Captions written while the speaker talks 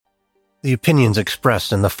The opinions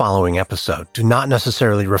expressed in the following episode do not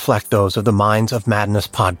necessarily reflect those of the Minds of Madness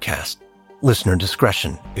podcast. Listener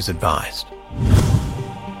discretion is advised.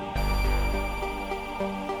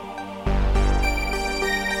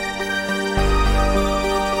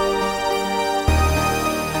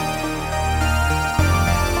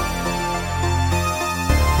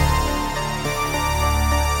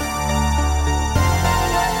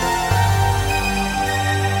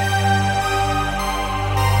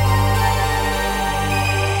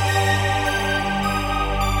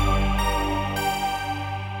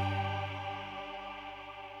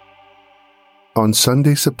 On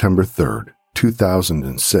Sunday, September 3rd,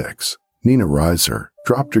 2006, Nina Reiser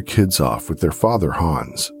dropped her kids off with their father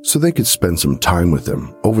Hans so they could spend some time with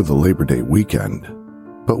him over the Labor Day weekend.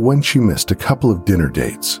 But when she missed a couple of dinner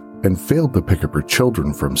dates and failed to pick up her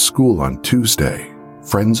children from school on Tuesday,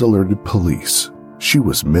 friends alerted police she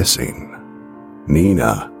was missing.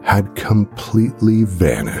 Nina had completely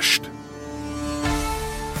vanished.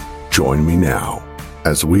 Join me now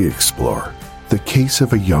as we explore the case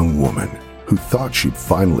of a young woman who thought she'd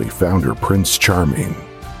finally found her Prince Charming,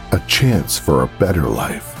 a chance for a better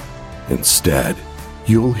life. Instead,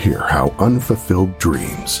 you'll hear how unfulfilled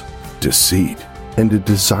dreams, deceit, and a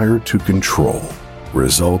desire to control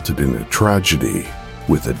resulted in a tragedy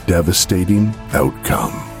with a devastating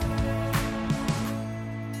outcome.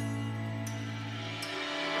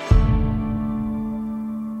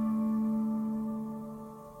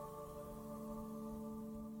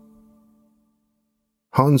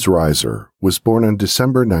 Hans Reiser was born on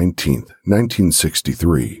December 19,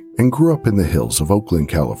 1963, and grew up in the hills of Oakland,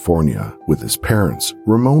 California, with his parents,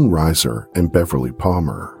 Ramon Reiser and Beverly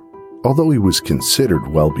Palmer. Although he was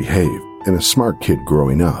considered well-behaved and a smart kid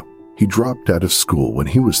growing up, he dropped out of school when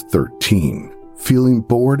he was 13, feeling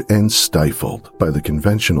bored and stifled by the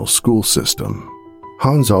conventional school system.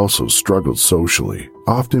 Hans also struggled socially,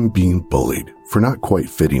 often being bullied for not quite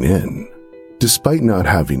fitting in. Despite not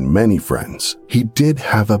having many friends, he did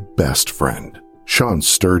have a best friend, Sean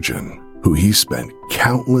Sturgeon, who he spent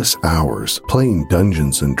countless hours playing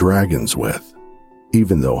Dungeons and Dragons with.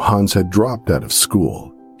 Even though Hans had dropped out of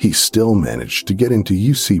school, he still managed to get into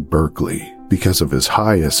UC Berkeley because of his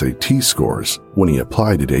high SAT scores when he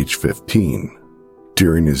applied at age 15.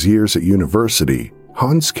 During his years at university,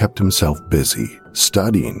 Hans kept himself busy,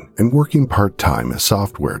 studying and working part-time at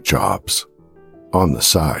software jobs. On the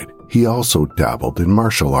side, he also dabbled in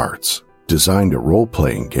martial arts, designed a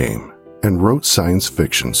role-playing game, and wrote science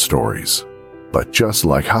fiction stories. But just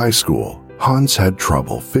like high school, Hans had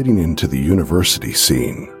trouble fitting into the university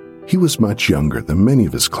scene. He was much younger than many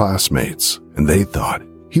of his classmates, and they thought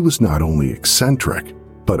he was not only eccentric,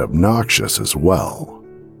 but obnoxious as well.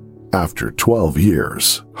 After 12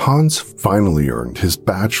 years, Hans finally earned his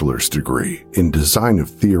bachelor's degree in design of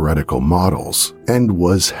theoretical models and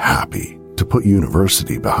was happy to put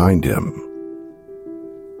university behind him.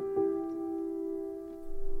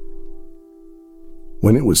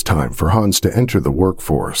 When it was time for Hans to enter the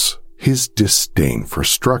workforce, his disdain for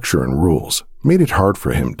structure and rules made it hard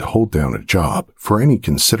for him to hold down a job for any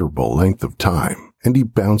considerable length of time, and he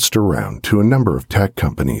bounced around to a number of tech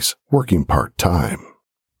companies working part-time.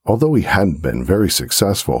 Although he hadn't been very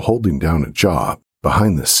successful holding down a job,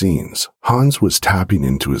 behind the scenes, Hans was tapping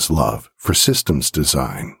into his love for systems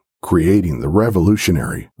design, creating the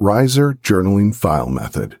revolutionary Reiser journaling file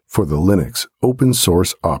method for the Linux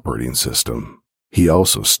open-source operating system. He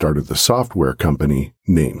also started the software company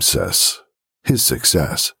Namesys. His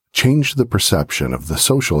success changed the perception of the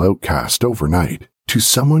social outcast overnight to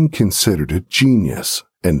someone considered a genius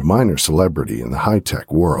and minor celebrity in the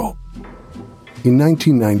high-tech world. In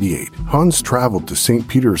 1998, Hans traveled to St.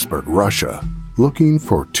 Petersburg, Russia, looking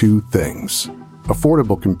for two things: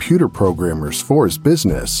 affordable computer programmers for his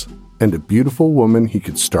business, and a beautiful woman he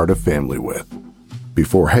could start a family with.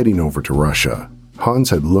 Before heading over to Russia, Hans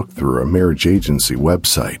had looked through a marriage agency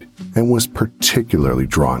website and was particularly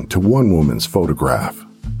drawn to one woman's photograph.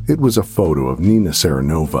 It was a photo of Nina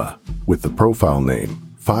Saranova with the profile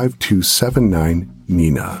name 5279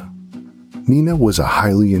 Nina. Nina was a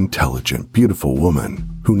highly intelligent, beautiful woman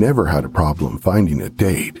who never had a problem finding a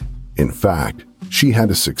date. In fact, she had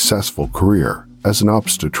a successful career as an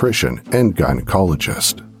obstetrician and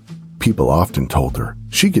gynecologist. People often told her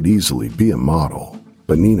she could easily be a model,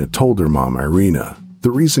 but Nina told her mom Irina the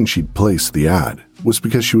reason she'd placed the ad was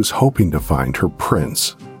because she was hoping to find her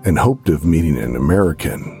prince and hoped of meeting an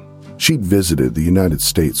American. She'd visited the United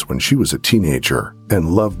States when she was a teenager and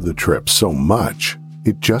loved the trip so much,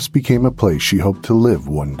 it just became a place she hoped to live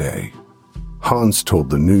one day. Hans told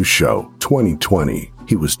the news show 2020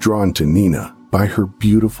 he was drawn to Nina by her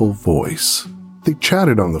beautiful voice. They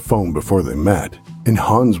chatted on the phone before they met, and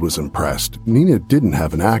Hans was impressed Nina didn't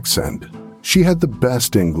have an accent. She had the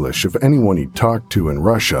best English of anyone he'd talked to in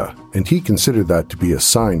Russia, and he considered that to be a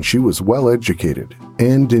sign she was well-educated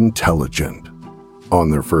and intelligent. On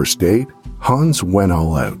their first date, Hans went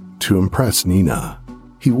all out to impress Nina.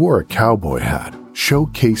 He wore a cowboy hat,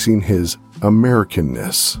 showcasing his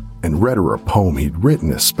Americanness, and read her a poem he'd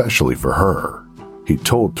written especially for her. He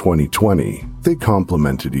told 2020 they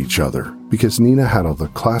complemented each other because Nina had all the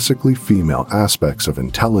classically female aspects of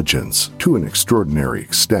intelligence to an extraordinary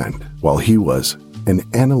extent, while he was an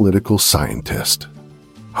analytical scientist.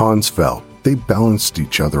 Hans felt they balanced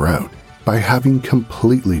each other out by having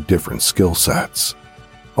completely different skill sets.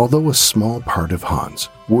 Although a small part of Hans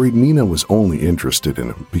worried Nina was only interested in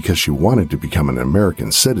him because she wanted to become an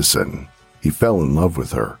American citizen, he fell in love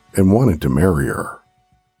with her and wanted to marry her.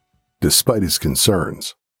 Despite his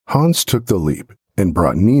concerns, Hans took the leap and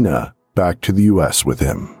brought Nina back to the US with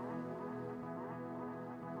him.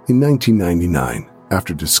 In 1999,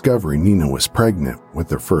 after discovering Nina was pregnant with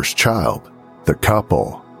their first child, the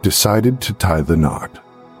couple decided to tie the knot.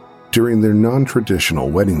 During their non-traditional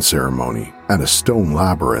wedding ceremony at a stone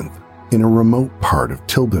labyrinth in a remote part of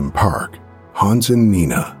Tilden Park, Hans and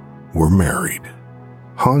Nina were married.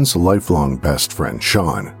 Hans' lifelong best friend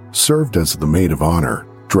Sean served as the maid of honor,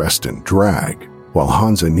 dressed in drag, while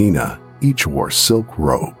Hans and Nina each wore silk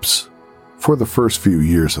robes. For the first few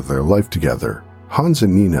years of their life together, Hans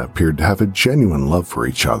and Nina appeared to have a genuine love for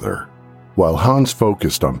each other. While Hans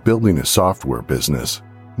focused on building a software business,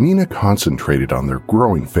 Nina concentrated on their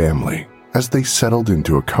growing family as they settled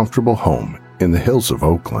into a comfortable home in the hills of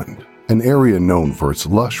Oakland, an area known for its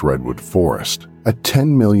lush redwood forest, a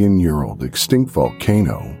 10-million-year-old extinct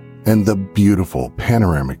volcano, and the beautiful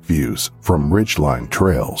panoramic views from ridgeline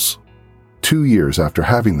trails. 2 years after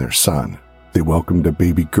having their son, they welcomed a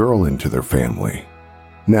baby girl into their family.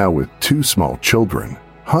 Now with 2 small children,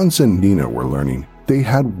 Hans and Nina were learning they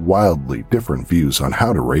had wildly different views on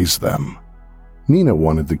how to raise them. Nina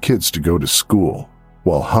wanted the kids to go to school,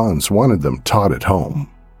 while Hans wanted them taught at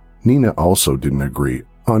home. Nina also didn't agree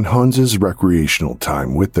on Hans's recreational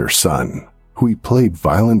time with their son, who he played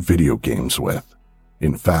violent video games with.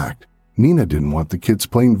 In fact, Nina didn't want the kids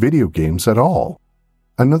playing video games at all.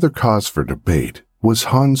 Another cause for debate was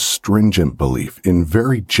Hans' stringent belief in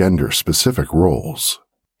very gender-specific roles.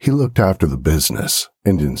 He looked after the business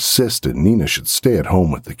and insisted Nina should stay at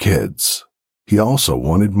home with the kids. He also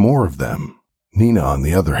wanted more of them. Nina, on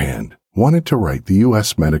the other hand, wanted to write the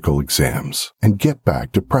U.S. medical exams and get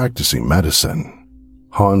back to practicing medicine.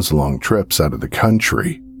 Hans' long trips out of the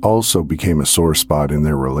country also became a sore spot in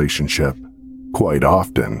their relationship. Quite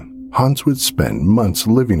often, Hans would spend months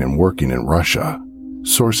living and working in Russia,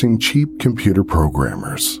 sourcing cheap computer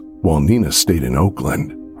programmers, while Nina stayed in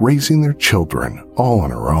Oakland, raising their children all on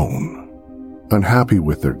her own. Unhappy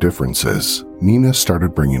with their differences, Nina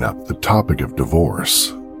started bringing up the topic of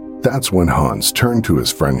divorce. That's when Hans turned to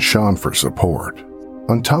his friend Sean for support.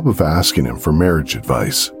 On top of asking him for marriage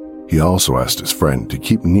advice, he also asked his friend to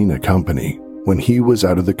keep Nina company when he was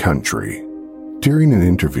out of the country. During an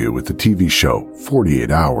interview with the TV show 48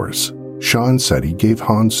 Hours, Sean said he gave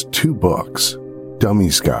Hans 2 books,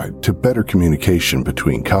 Dummy's Guide to Better Communication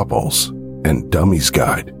Between Couples and Dummy's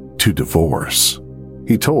Guide to Divorce.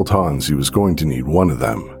 He told Hans he was going to need one of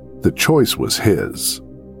them. The choice was his.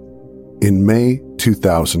 In May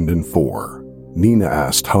 2004, Nina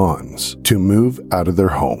asked Hans to move out of their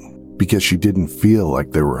home because she didn't feel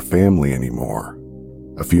like they were a family anymore.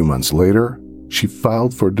 A few months later, she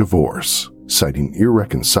filed for divorce, citing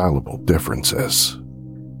irreconcilable differences.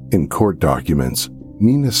 In court documents,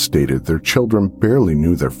 Nina stated their children barely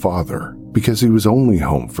knew their father because he was only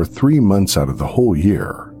home for 3 months out of the whole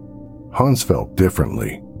year. Hans felt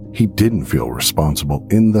differently. He didn't feel responsible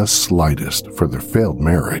in the slightest for their failed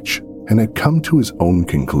marriage and had come to his own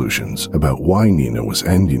conclusions about why Nina was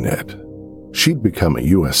ending it. She'd become a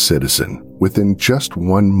U.S. citizen within just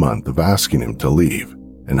 1 month of asking him to leave,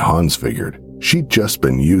 and Hans figured she'd just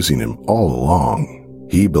been using him all along.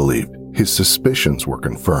 He believed his suspicions were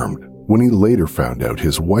confirmed when he later found out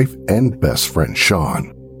his wife and best friend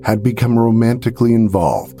Sean had become romantically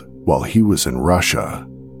involved while he was in Russia.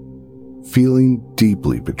 Feeling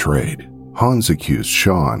deeply betrayed, Hans accused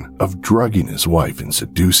Sean of drugging his wife and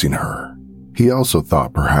seducing her. He also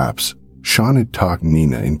thought perhaps Sean had talked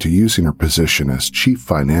Nina into using her position as chief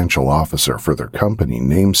financial officer for their company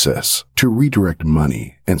Namesys to redirect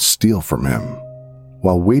money and steal from him.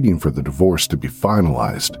 While waiting for the divorce to be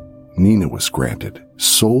finalized, Nina was granted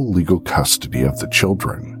sole legal custody of the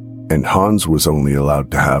children, and Hans was only allowed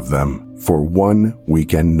to have them for 1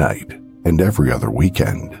 weekend night and every other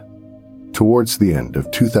weekend. Towards the end of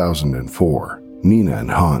 2004, Nina and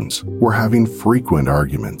Hans were having frequent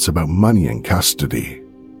arguments about money and custody.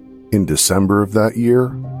 In December of that year,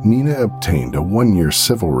 Nina obtained a 1-year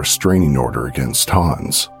civil restraining order against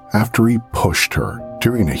Hans after he pushed her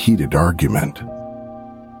during a heated argument.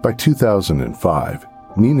 By 2005,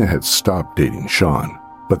 Nina had stopped dating Sean,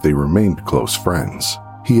 but they remained close friends.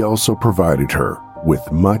 He also provided her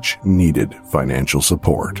with much-needed financial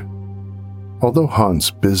support. Although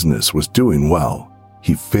Hans' business was doing well,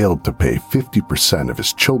 he failed to pay 50% of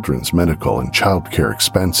his children's medical and childcare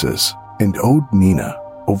expenses and owed Nina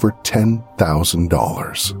over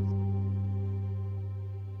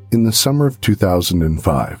 $10,000. In the summer of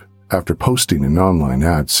 2005, after posting an online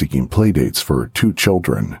ad seeking playdates for her 2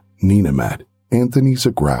 children, Nina met Anthony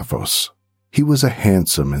Zagrafos. He was a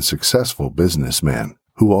handsome and successful businessman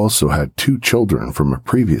who also had 2 children from a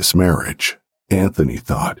previous marriage. Anthony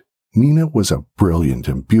thought Nina was a brilliant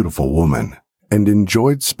and beautiful woman and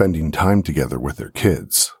enjoyed spending time together with their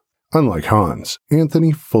kids. Unlike Hans,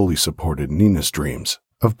 Anthony fully supported Nina's dreams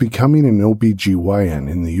of becoming an OBGYN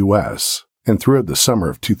in the US, and throughout the summer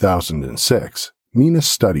of 2006, Nina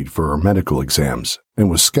studied for her medical exams and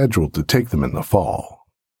was scheduled to take them in the fall.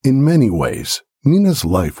 In many ways, Nina's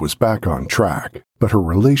life was back on track, but her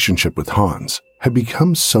relationship with Hans had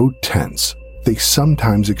become so tense they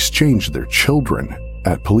sometimes exchanged their children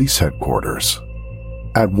at police headquarters.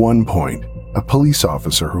 At one point, a police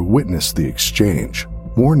officer who witnessed the exchange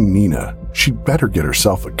warned Nina she'd better get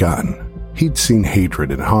herself a gun. He'd seen hatred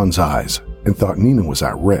in Hans' eyes and thought Nina was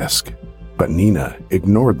at risk, but Nina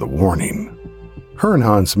ignored the warning. Her and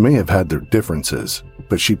Hans may have had their differences,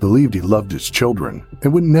 but she believed he loved his children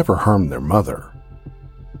and would never harm their mother.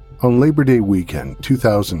 On Labor Day weekend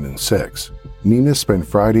 2006, Nina spent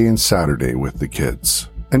Friday and Saturday with the kids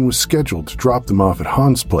and was scheduled to drop them off at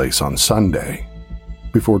Hans' place on Sunday.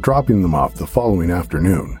 Before dropping them off the following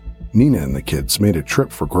afternoon, Nina and the kids made a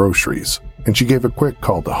trip for groceries, and she gave a quick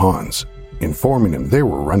call to Hans, informing him they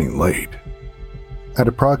were running late. At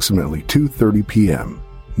approximately 2:30 p.m.,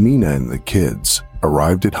 Nina and the kids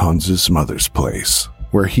arrived at Hans' mother's place,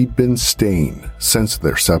 where he'd been staying since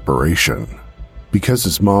their separation. Because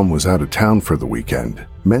his mom was out of town for the weekend,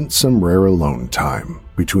 meant some rare alone time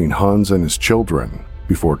between Hans and his children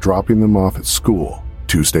before dropping them off at school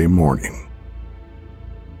Tuesday morning.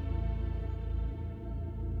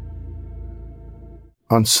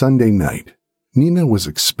 On Sunday night, Nina was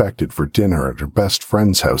expected for dinner at her best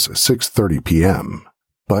friend's house at 6:30 p.m.,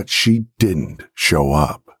 but she didn't show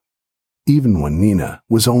up. Even when Nina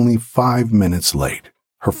was only 5 minutes late,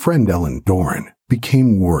 her friend Ellen Doran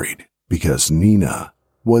became worried because Nina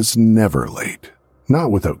was never late,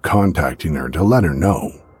 not without contacting her to let her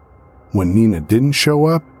know. When Nina didn't show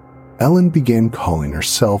up, Ellen began calling her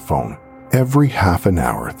cell phone every half an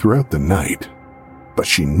hour throughout the night, but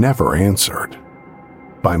she never answered.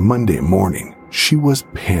 By Monday morning, she was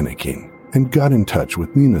panicking and got in touch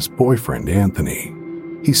with Nina's boyfriend, Anthony.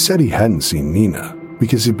 He said he hadn't seen Nina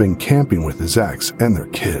because he'd been camping with his ex and their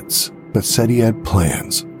kids, but said he had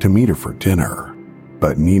plans to meet her for dinner.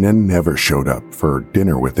 But Nina never showed up for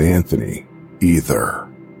dinner with Anthony either.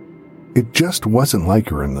 It just wasn't like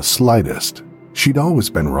her in the slightest. She'd always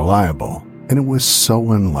been reliable, and it was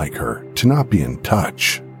so unlike her to not be in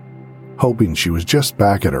touch. Hoping she was just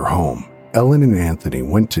back at her home, Ellen and Anthony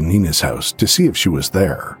went to Nina's house to see if she was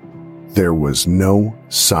there. There was no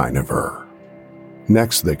sign of her.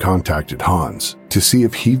 Next, they contacted Hans to see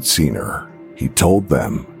if he'd seen her. He told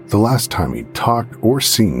them the last time he'd talked or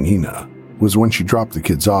seen Nina was when she dropped the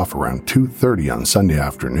kids off around 2:30 on Sunday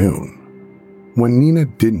afternoon. When Nina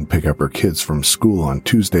didn't pick up her kids from school on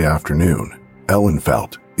Tuesday afternoon, Ellen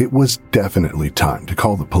felt it was definitely time to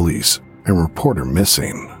call the police and report her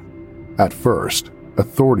missing. At first,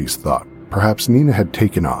 authorities thought perhaps Nina had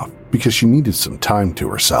taken off because she needed some time to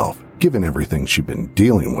herself, given everything she'd been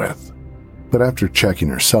dealing with. But after checking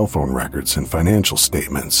her cell phone records and financial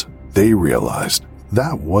statements, they realized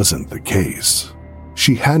that wasn't the case.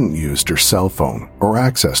 She hadn't used her cell phone or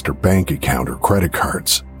accessed her bank account or credit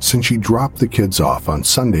cards since she dropped the kids off on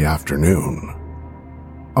Sunday afternoon.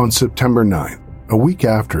 On September 9th, a week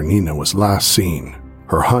after Nina was last seen,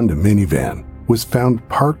 her Honda minivan was found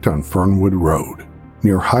parked on Fernwood Road,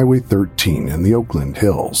 near Highway 13 in the Oakland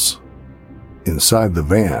Hills. Inside the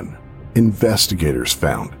van, investigators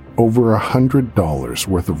found over $100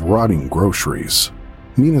 worth of rotting groceries.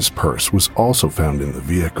 Nina's purse was also found in the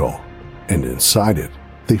vehicle, and inside it,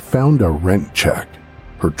 they found a rent check,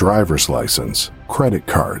 her driver's license, credit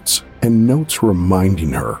cards, and notes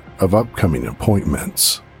reminding her of upcoming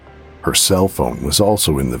appointments. Her cell phone was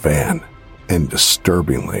also in the van, and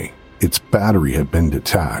disturbingly, its battery had been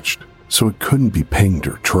detached, so it couldn't be pinged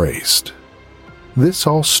or traced. This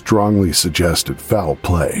all strongly suggested foul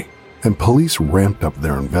play, and police ramped up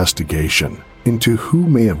their investigation into who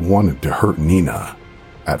may have wanted to hurt Nina.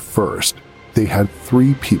 At first, they had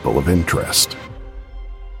 3 people of interest.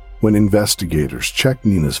 When investigators checked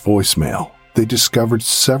Nina's voicemail, they discovered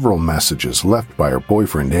several messages left by her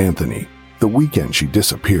boyfriend Anthony the weekend she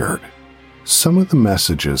disappeared. Some of the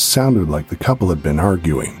messages sounded like the couple had been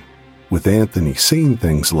arguing, with Anthony saying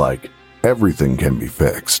things like, "Everything can be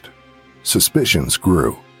fixed." Suspicions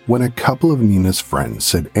grew when a couple of Nina's friends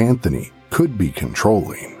said Anthony could be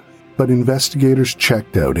controlling, but investigators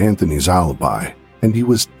checked out Anthony's alibi, and he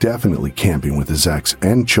was definitely camping with his ex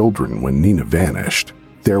and children when Nina vanished.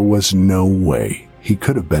 There was no way he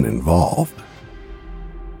could have been involved.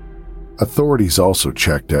 Authorities also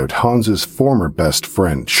checked out Hans's former best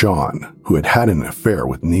friend Sean, who had had an affair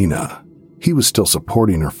with Nina. He was still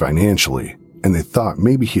supporting her financially, and they thought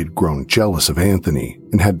maybe he had grown jealous of Anthony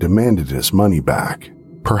and had demanded his money back,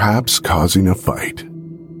 perhaps causing a fight.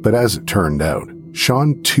 But as it turned out,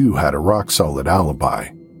 Sean too had a rock-solid alibi.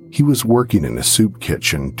 He was working in a soup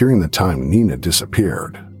kitchen during the time Nina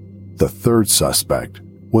disappeared. The third suspect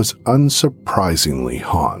was unsurprisingly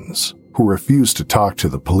Hans, who refused to talk to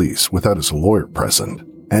the police without his lawyer present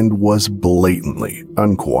and was blatantly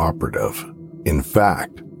uncooperative. In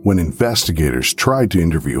fact, when investigators tried to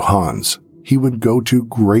interview Hans, he would go to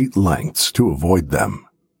great lengths to avoid them.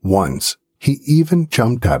 Once, he even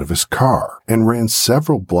jumped out of his car and ran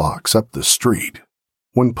several blocks up the street.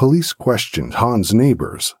 When police questioned Hans'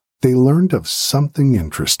 neighbors, they learned of something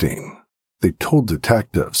interesting. They told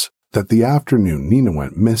detectives that the afternoon Nina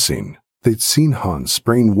went missing, they'd seen Hans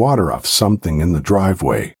spraying water off something in the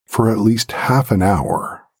driveway for at least half an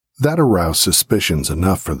hour. That aroused suspicions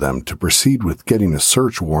enough for them to proceed with getting a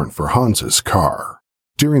search warrant for Hans's car.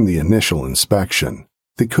 During the initial inspection,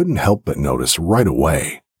 they couldn't help but notice right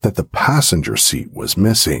away that the passenger seat was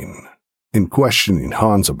missing. In questioning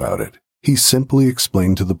Hans about it, he simply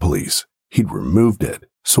explained to the police he'd removed it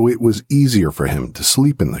so it was easier for him to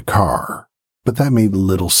sleep in the car. But that made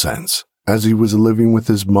little sense, as he was living with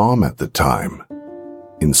his mom at the time.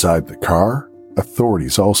 Inside the car,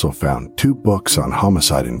 authorities also found 2 books on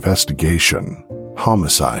homicide investigation,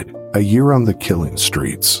 Homicide, A Year on the Killing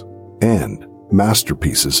Streets, and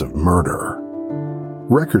Masterpieces of Murder.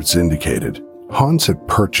 Records indicated Hans had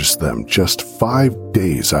purchased them just 5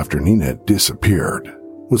 days after Nina had disappeared.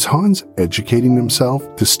 Was Hans educating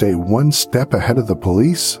himself to stay one step ahead of the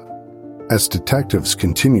police? As detectives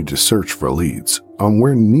continued to search for leads on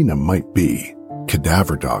where Nina might be,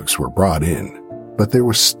 cadaver dogs were brought in, but there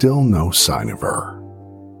was still no sign of her.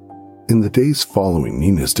 In the days following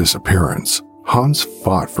Nina's disappearance, Hans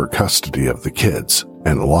fought for custody of the kids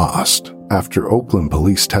and lost. After Oakland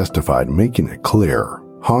police testified, making it clear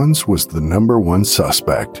Hans was the #1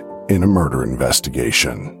 suspect in a murder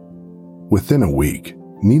investigation. Within a week,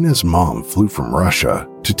 Nina's mom flew from Russia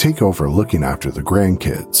to take over looking after the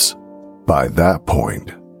grandkids. By that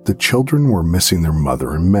point, the children were missing their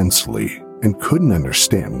mother immensely and couldn't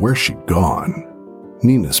understand where she'd gone.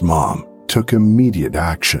 Nina's mom took immediate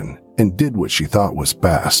action and did what she thought was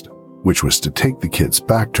best, which was to take the kids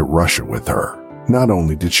back to Russia with her. Not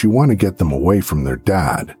only did she want to get them away from their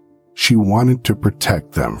dad, she wanted to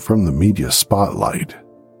protect them from the media spotlight.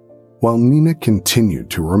 While Nina continued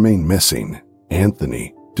to remain missing,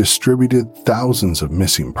 Anthony distributed thousands of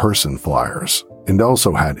missing person flyers and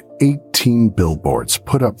also had 18 billboards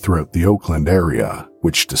put up throughout the Oakland area,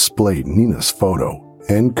 which displayed Nina's photo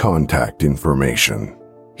and contact information.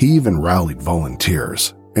 He even rallied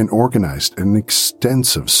volunteers and organized an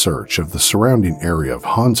extensive search of the surrounding area of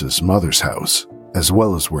Hans's mother's house, as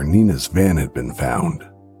well as where Nina's van had been found.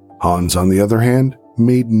 Hans, on the other hand,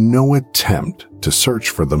 made no attempt to search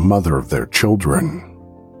for the mother of their children.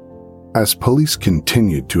 As police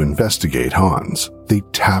continued to investigate Hans, they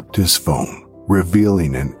tapped his phone,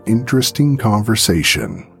 revealing an interesting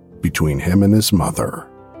conversation between him and his mother.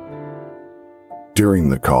 During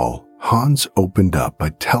the call, Hans opened up by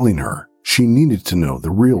telling her she needed to know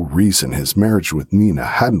the real reason his marriage with Nina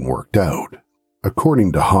hadn't worked out.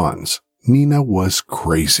 According to Hans, Nina was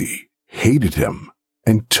crazy, hated him,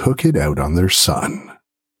 and took it out on their son.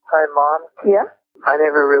 Hi, Mom. Yeah? I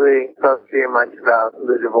never really spoke to you much about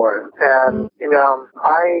the divorce. And,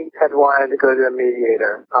 I had wanted to go to a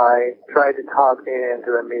mediator. I tried to talk Nina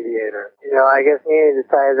into a mediator. I guess Nina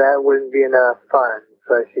decided that wouldn't be enough fun.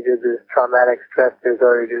 So she did this traumatic stress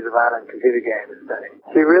disorder due to violent computer games thing.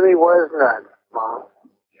 She really was nuts, Mom.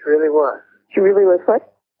 She really was. She really was what?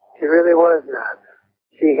 She really was nuts.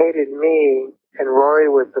 She hated me, and Rory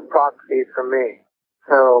was the proxy for me.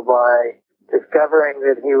 So by discovering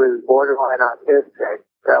that he was borderline autistic,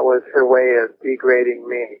 that was her way of degrading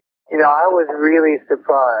me. I was really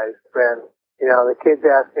surprised when, the kids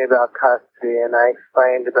asked me about custody, and I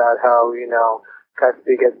explained about how,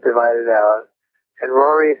 custody gets divided out. And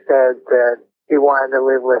Rory said that he wanted to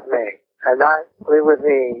live with me. And not live with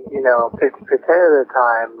me, 50% of the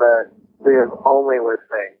time, but live only with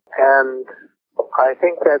me. And I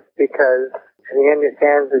think that's because he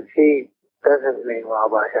understands that she doesn't mean well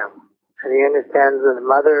by him. And he understands that a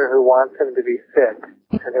mother who wants him to be sick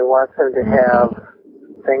and who wants him to have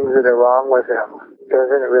things that are wrong with him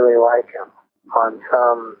doesn't really like him on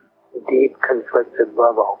some deep conflicted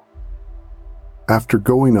level. After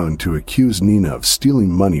going on to accuse Nina of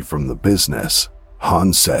stealing money from the business,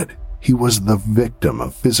 Hans said he was the victim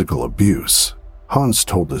of physical abuse. Hans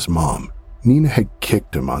told his mom Nina had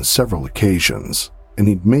kicked him on several occasions, and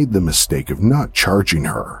he'd made the mistake of not charging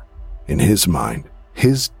her. In his mind,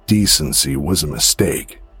 his decency was a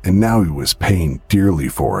mistake, and now he was paying dearly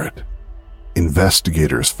for it.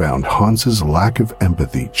 Investigators found Hans's lack of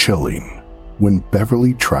empathy chilling. When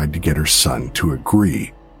Beverly tried to get her son to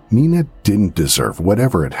agree, Nina didn't deserve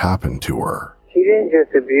whatever had happened to her. She didn't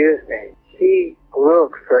just abuse me. She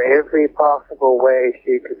looked for every possible way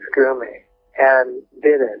she could screw me, and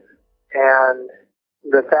did it. And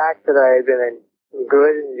the fact that I had been a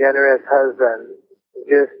good and generous husband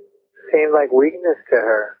just seemed like weakness to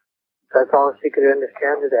her. That's all she could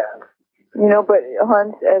understand it as. But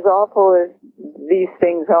Hans, as awful as these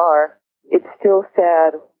things are, it's still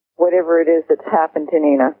sad, whatever it is that's happened to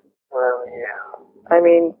Nina. Well, yeah. I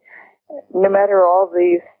mean, no matter all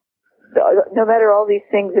these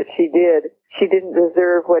things that she did, she didn't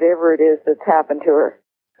deserve whatever it is that's happened to her.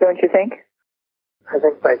 Don't you think? I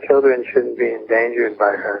think my children shouldn't be endangered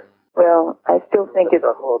by her. Well, I still think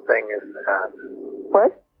the whole thing is sad.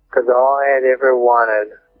 What? Because all I had ever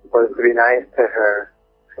wanted was to be nice to her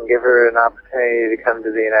and give her an opportunity to come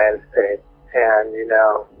to the United States. And, in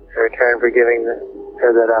return for giving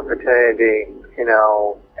her that opportunity,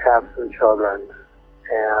 have some children.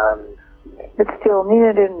 But still,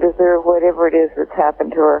 Nina didn't deserve whatever it is that's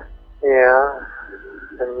happened to her. Yeah,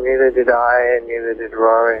 and neither did I, and neither did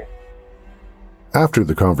Rory. After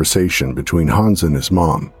the conversation between Hans and his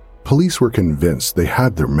mom, police were convinced they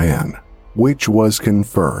had their man, which was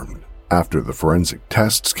confirmed after the forensic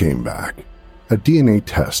tests came back. A DNA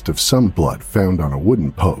test of some blood found on a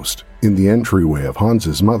wooden post in the entryway of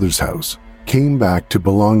Hans's mother's house came back to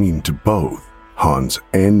belonging to both Hans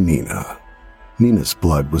and Nina. Nina's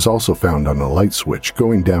blood was also found on a light switch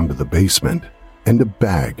going down to the basement and a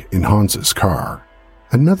bag in Hans's car.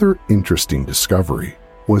 Another interesting discovery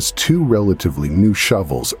was 2 relatively new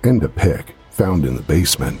shovels and a pick found in the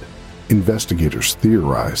basement. Investigators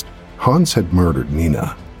theorized Hans had murdered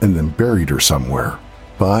Nina and then buried her somewhere.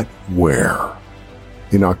 But where?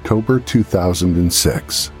 In October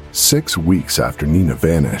 2006, 6 weeks after Nina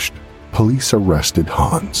vanished, police arrested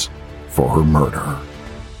Hans for her murder.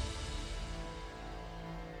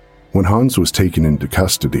 When Hans was taken into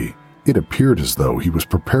custody, it appeared as though he was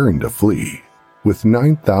preparing to flee. With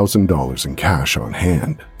 $9,000 in cash on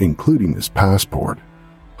hand, including his passport,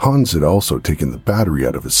 Hans had also taken the battery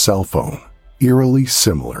out of his cell phone, eerily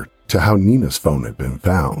similar to how Nina's phone had been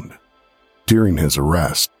found. During his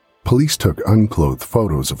arrest, police took unclothed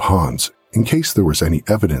photos of Hans in case there was any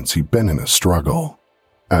evidence he'd been in a struggle.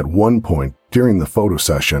 At one point during the photo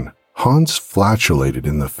session, Hans flatulated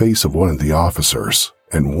in the face of one of the officers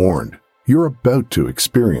and warned, "You're about to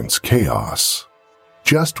experience chaos."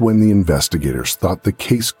 Just when the investigators thought the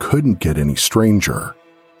case couldn't get any stranger,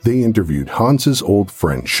 they interviewed Hans's old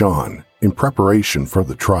friend Sean in preparation for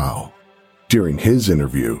the trial. During his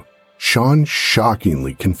interview, Sean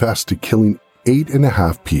shockingly confessed to killing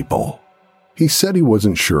 8.5 people. He said he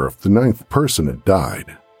wasn't sure if the 9th person had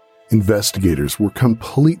died. Investigators were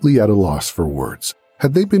completely at a loss for words.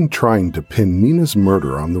 Had they been trying to pin Nina's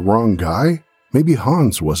murder on the wrong guy? Maybe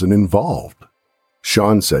Hans wasn't involved.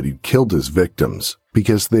 Sean said he'd killed his victims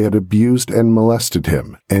because they had abused and molested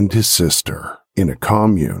him and his sister in a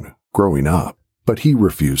commune growing up, but he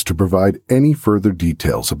refused to provide any further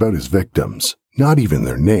details about his victims, not even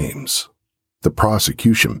their names. The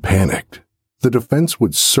prosecution panicked. The defense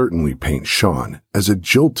would certainly paint Sean as a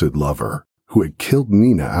jilted lover who had killed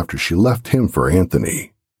Nina after she left him for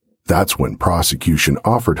Anthony. That's when prosecution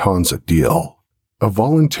offered Hans a deal. A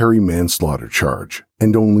voluntary manslaughter charge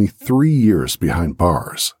and only 3 years behind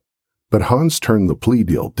bars. But Hans turned the plea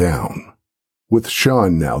deal down. With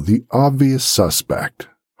Sean now the obvious suspect,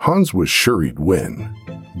 Hans was sure he'd win.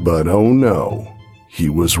 But oh no, he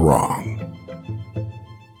was wrong.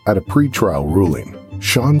 At a pretrial ruling,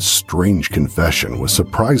 Sean's strange confession was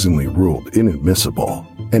surprisingly ruled inadmissible,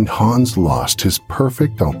 and Hans lost his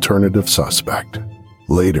perfect alternative suspect.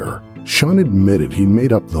 Later, Sean admitted he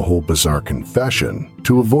made up the whole bizarre confession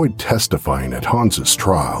to avoid testifying at Hans's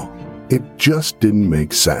trial. It just didn't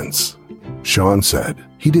make sense. Sean said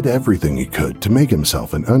he did everything he could to make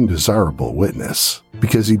himself an undesirable witness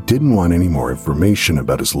because he didn't want any more information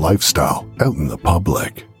about his lifestyle out in the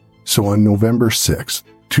public. So on November 6,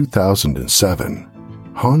 2007,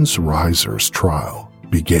 Hans Reiser's trial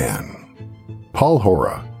began. Paul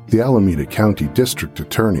Hora, the Alameda County District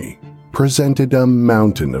Attorney, presented a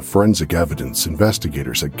mountain of forensic evidence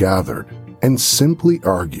investigators had gathered and simply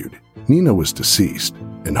argued Nina was deceased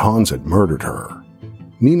and Hans had murdered her.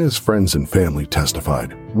 Nina's friends and family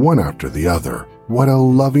testified, one after the other, what a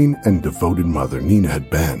loving and devoted mother Nina had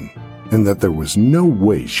been, and that there was no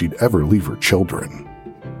way she'd ever leave her children.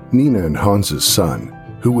 Nina and Hans's son,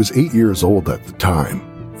 who was 8 years old at the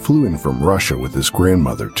time, flew in from Russia with his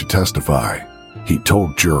grandmother to testify. He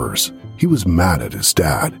told jurors he was mad at his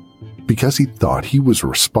dad because he thought he was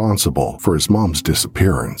responsible for his mom's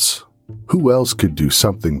disappearance. Who else could do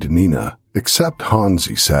something to Nina except Hans,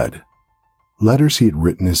 he said. Letters he had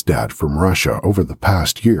written his dad from Russia over the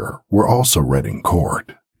past year were also read in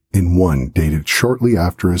court. In one dated shortly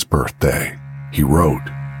after his birthday, he wrote,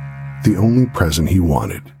 the only present he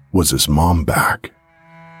wanted was his mom back.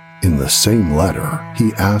 In the same letter,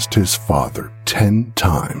 he asked his father 10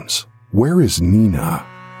 times, where is Nina?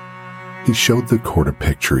 He showed the court a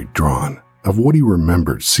picture he'd drawn of what he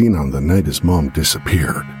remembered seeing on the night his mom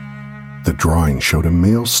disappeared. The drawing showed a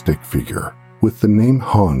male stick figure with the name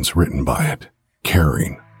Hans written by it,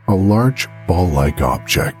 carrying a large ball-like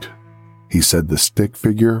object. He said the stick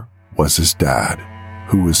figure was his dad,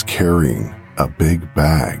 who was carrying a big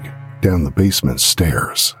bag down the basement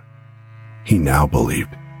stairs. He now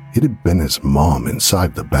believed it had been his mom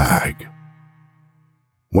inside the bag.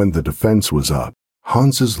 When the defense was up,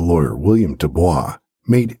 Hans's lawyer, William Dubois,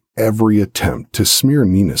 made every attempt to smear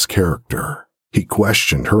Nina's character. He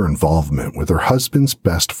questioned her involvement with her husband's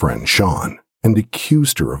best friend, Sean, and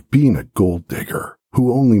accused her of being a gold digger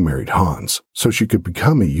who only married Hans so she could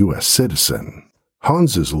become a U.S. citizen.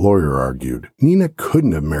 Hans's lawyer argued Nina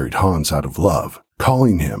couldn't have married Hans out of love,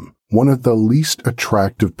 calling him one of the least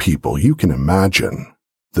attractive people you can imagine.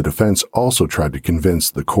 The defense also tried to convince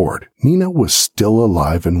the court Nina was still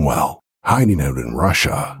alive and well, hiding out in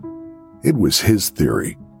Russia. It was his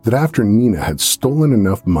theory that after Nina had stolen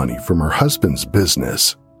enough money from her husband's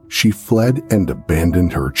business, she fled and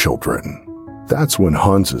abandoned her children. That's when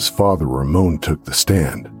Hans's father Ramon took the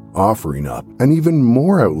stand, offering up an even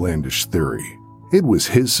more outlandish theory. It was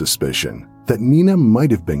his suspicion that Nina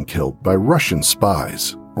might have been killed by Russian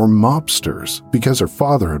spies or mobsters because her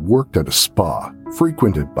father had worked at a spa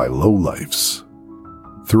frequented by lowlifes.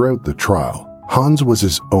 Throughout the trial, Hans was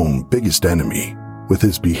his own biggest enemy, with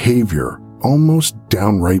his behavior almost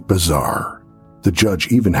downright bizarre. The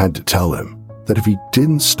judge even had to tell him that if he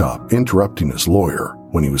didn't stop interrupting his lawyer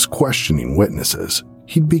when he was questioning witnesses,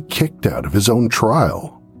 he'd be kicked out of his own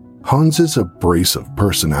trial. Hans's abrasive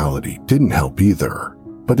personality didn't help either,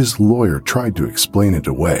 but his lawyer tried to explain it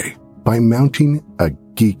away by mounting a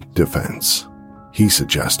geek defense. He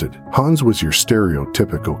suggested Hans was your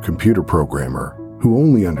stereotypical computer programmer who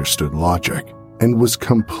only understood logic and was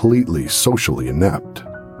completely socially inept,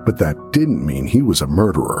 but that didn't mean he was a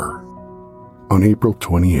murderer. On April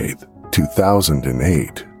 28,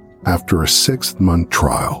 2008, after a 6-month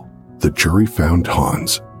trial, the jury found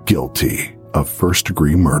Hans guilty of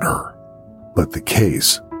first-degree murder. But the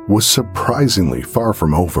case was surprisingly far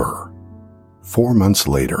from over. 4 months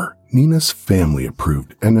later, Nina's family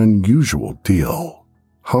approved an unusual deal.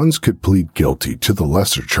 Hans could plead guilty to the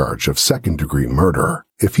lesser charge of second-degree murder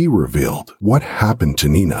if he revealed what happened to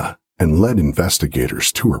Nina and led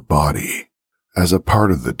investigators to her body. As a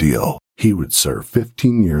part of the deal, he would serve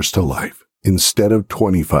 15 years to life instead of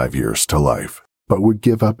 25 years to life, but would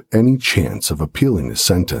give up any chance of appealing his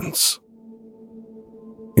sentence.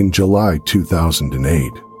 In July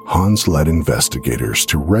 2008, Hans led investigators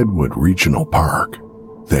to Redwood Regional Park.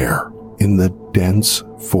 There, in the dense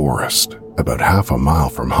forest, about half a mile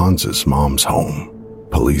from Hans's mom's home,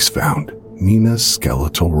 police found Nina's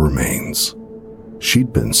skeletal remains.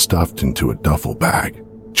 She'd been stuffed into a duffel bag,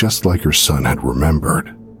 just like her son had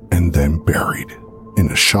remembered, and then buried in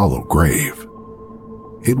a shallow grave.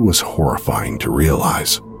 It was horrifying to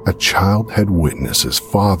realize a child had witnessed his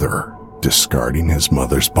father discarding his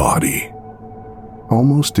mother's body.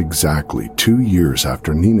 Almost exactly 2 years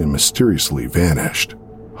after Nina mysteriously vanished,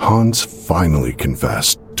 Hans finally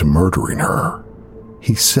confessed to murdering her.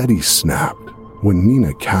 He said he snapped when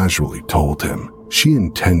Nina casually told him She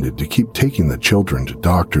intended to keep taking the children to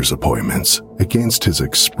doctor's appointments against his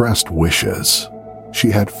expressed wishes. She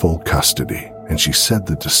had full custody, and she said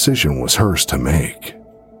the decision was hers to make.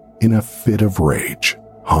 In a fit of rage,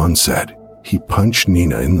 Hans said he punched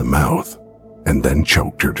Nina in the mouth and then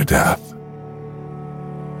choked her to death.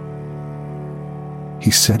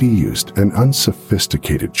 He said he used an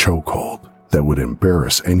unsophisticated chokehold that would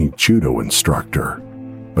embarrass any judo instructor,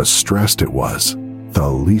 but stressed it was the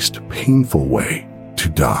least painful way to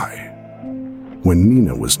die. When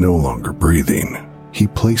Nina was no longer breathing, he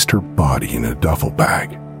placed her body in a duffel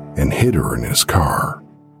bag and hid her in his car.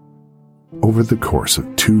 Over the course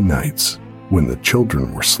of 2 nights, when the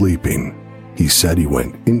children were sleeping, he said he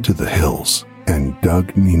went into the hills and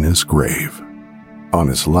dug Nina's grave. On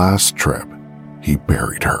his last trip, he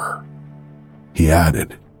buried her. He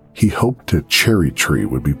added he hoped a cherry tree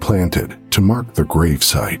would be planted to mark the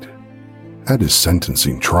gravesite. At his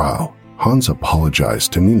sentencing trial, Hans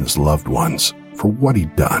apologized to Nina's loved ones for what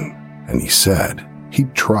he'd done, and he said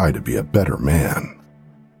he'd try to be a better man.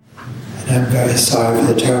 And I'm very sorry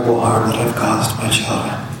for the terrible harm that I've caused my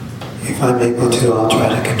children. If I'm able to, I'll try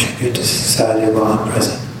to contribute to society while in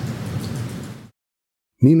prison.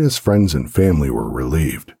 Nina's friends and family were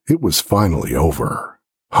relieved. It was finally over.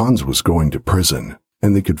 Hans was going to prison,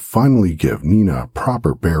 and they could finally give Nina a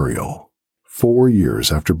proper burial. 4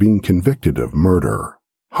 years after being convicted of murder,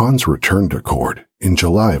 Hans returned to court in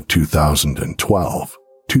July of 2012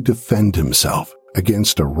 to defend himself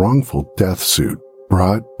against a wrongful death suit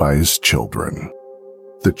brought by his children.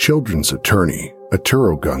 The children's attorney,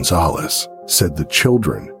 Arturo Gonzalez, said the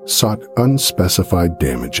children sought unspecified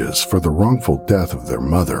damages for the wrongful death of their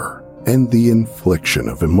mother and the infliction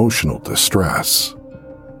of emotional distress.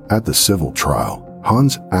 At the civil trial,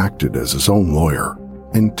 Hans acted as his own lawyer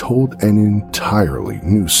and told an entirely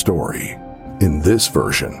new story. In this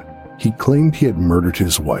version, he claimed he had murdered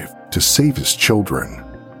his wife to save his children.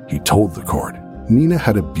 He told the court Nina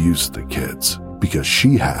had abused the kids because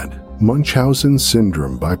she had Munchausen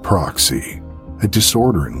syndrome by proxy, a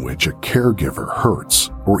disorder in which a caregiver hurts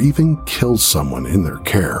or even kills someone in their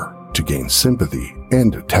care to gain sympathy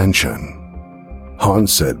and attention.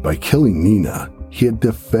 Hans said by killing Nina, he had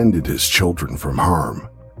defended his children from harm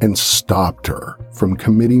and stopped her from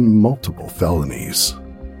committing multiple felonies.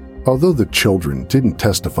 Although the children didn't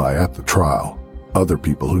testify at the trial, other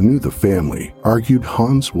people who knew the family argued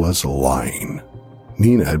Hans was lying.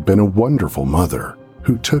 Nina had been a wonderful mother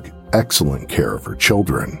who took excellent care of her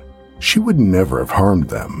children. She would never have harmed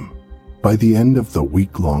them. By the end of the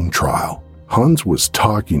week-long trial, Hans was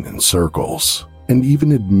talking in circles and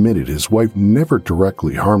even admitted his wife never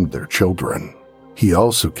directly harmed their children. He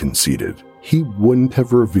also conceded he wouldn't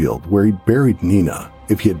have revealed where he'd buried Nina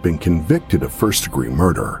if he had been convicted of first-degree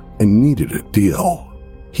murder and needed a deal.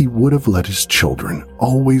 He would have let his children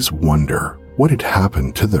always wonder what had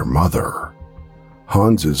happened to their mother.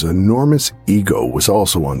 Hans's enormous ego was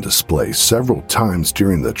also on display several times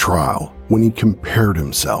during the trial when he compared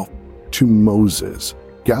himself to Moses,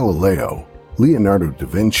 Galileo, Leonardo da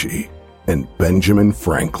Vinci, and Benjamin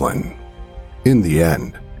Franklin. In the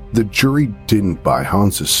end, the jury didn't buy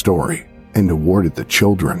Hans's story and awarded the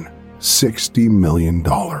children $60 million.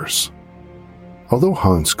 Although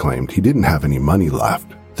Hans claimed he didn't have any money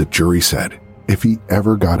left, the jury said if he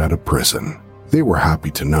ever got out of prison, they were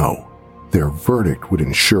happy to know their verdict would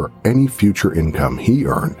ensure any future income he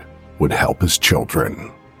earned would help his children.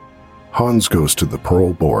 Hans goes to the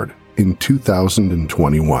parole board in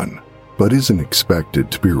 2021, but isn't expected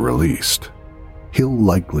to be released. He'll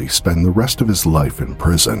likely spend the rest of his life in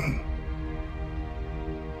prison.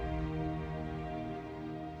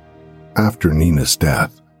 After Nina's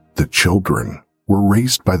death, the children were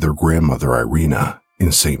raised by their grandmother Irina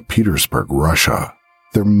in St. Petersburg, Russia,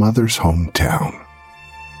 their mother's hometown.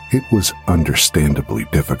 It was understandably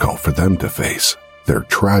difficult for them to face their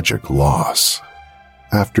tragic loss.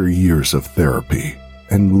 After years of therapy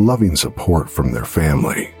and loving support from their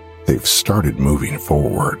family, they've started moving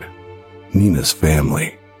forward. Nina's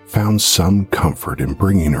family found some comfort in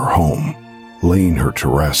bringing her home, laying her to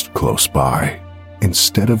rest close by,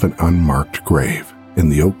 instead of an unmarked grave in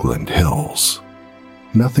the Oakland Hills.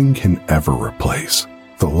 Nothing can ever replace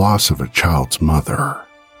the loss of a child's mother.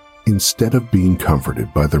 Instead of being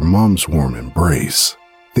comforted by their mom's warm embrace,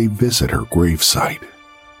 they visit her gravesite.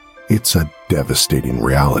 It's a devastating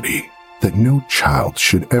reality that no child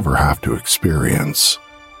should ever have to experience.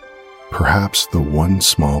 Perhaps the one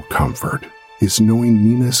small comfort is knowing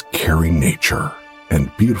Nina's caring nature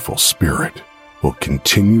and beautiful spirit will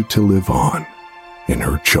continue to live on in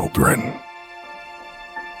her children.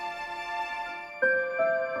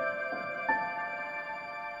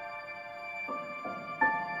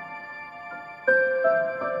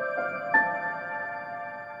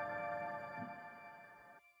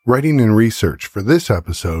 Writing and research for this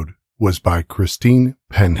episode was by Christine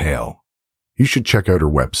Penhale. You should check out her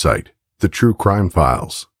website, The True Crime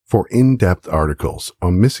Files, for in-depth articles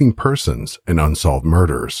on missing persons and unsolved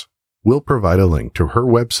murders. We'll provide a link to her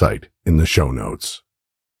website in the show notes.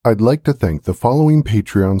 I'd like to thank the following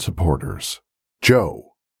Patreon supporters: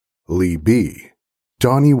 Joe, Lee B,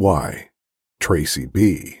 Donnie Y, Tracy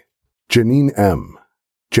B, Janine M,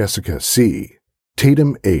 Jessica C,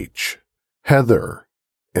 Tatum H, Heather,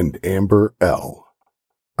 and Amber L.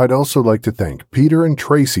 I'd also like to thank Peter and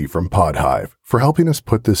Tracy from Podhive for helping us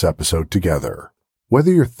put this episode together.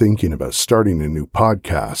 Whether you're thinking about starting a new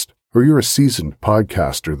podcast or you're a seasoned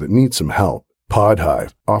podcaster that needs some help,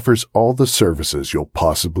 Podhive offers all the services you'll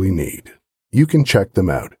possibly need. You can check them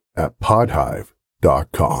out at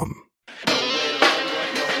podhive.com.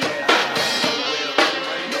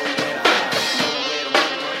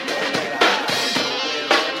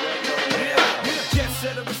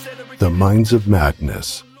 The Minds of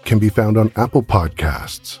Madness can be found on Apple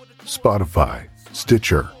Podcasts, Spotify,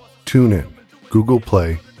 Stitcher, TuneIn, Google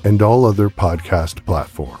Play, and all other podcast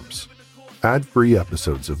platforms. Ad-free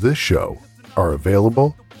episodes of this show are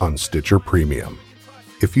available on Stitcher Premium.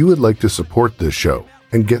 If you would like to support this show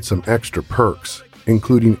and get some extra perks,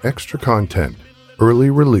 including extra content, early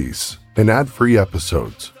release, and ad-free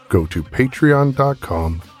episodes, go to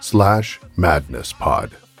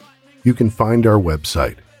patreon.com/madnesspod. You can find our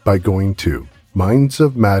website by going to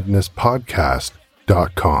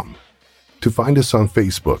mindsofmadnesspodcast.com. To find us on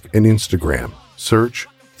Facebook and Instagram, search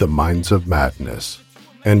The Minds of Madness,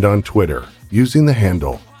 and on Twitter using the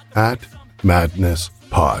handle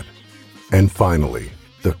 @MadnessPod. And finally,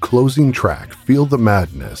 the closing track, Feel the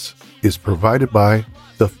Madness, is provided by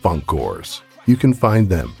The Funkors. You can find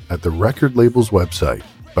them at the record label's website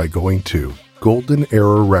by going to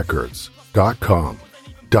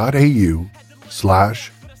goldenerarecords.com.au/GE.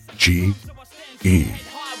 I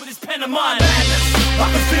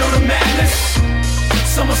can feel the madness.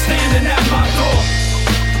 Someone standing at my door.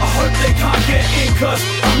 I hope they can't get in, cause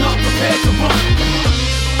I'm not prepared to run.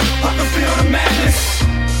 I can feel the madness.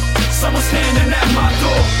 Someone standing at my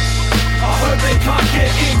door. I hope they can't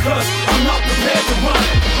get in, cause I'm not prepared to run.